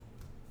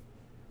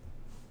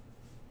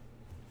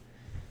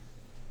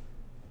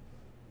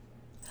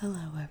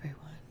Hello,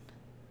 everyone.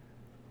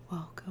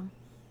 Welcome.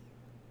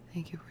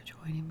 Thank you for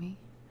joining me.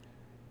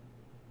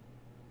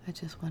 I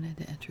just wanted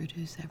to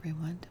introduce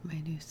everyone to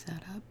my new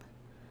setup.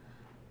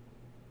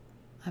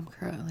 I'm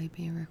currently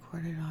being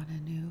recorded on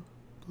a new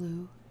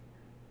blue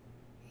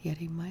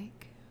Yeti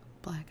Mic,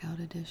 Blackout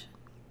Edition.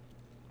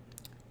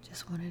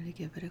 Just wanted to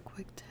give it a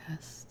quick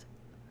test.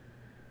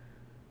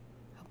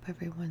 Hope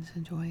everyone's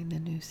enjoying the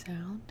new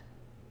sound.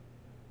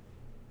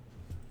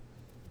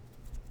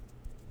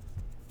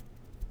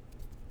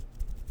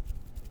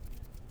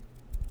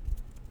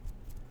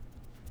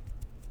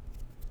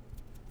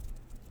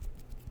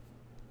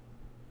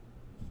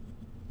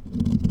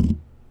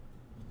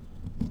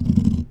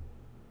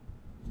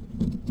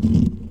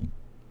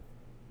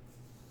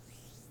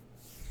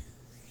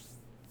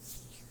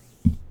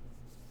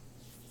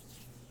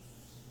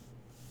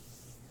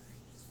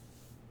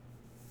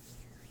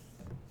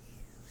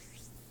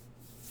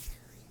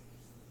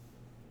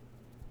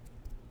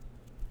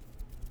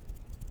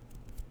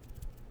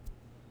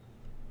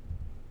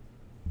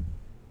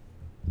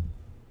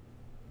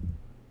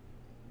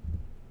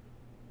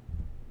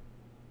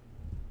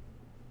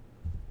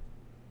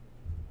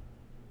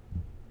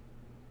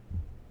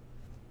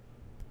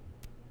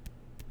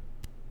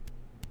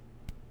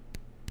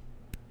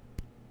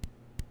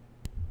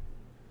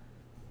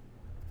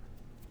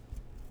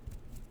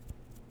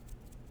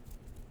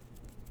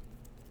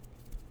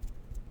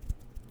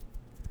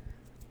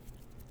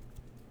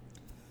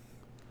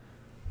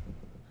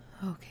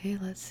 Okay,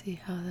 let's see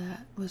how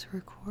that was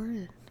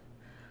recorded.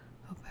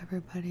 Hope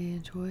everybody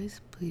enjoys.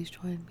 Please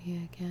join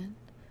me again.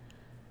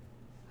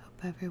 Hope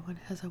everyone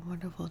has a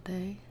wonderful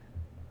day.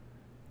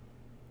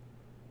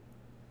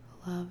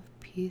 Love,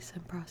 peace,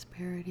 and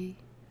prosperity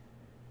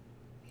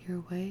your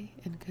way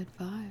and good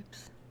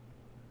vibes.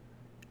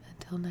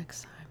 Until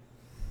next time.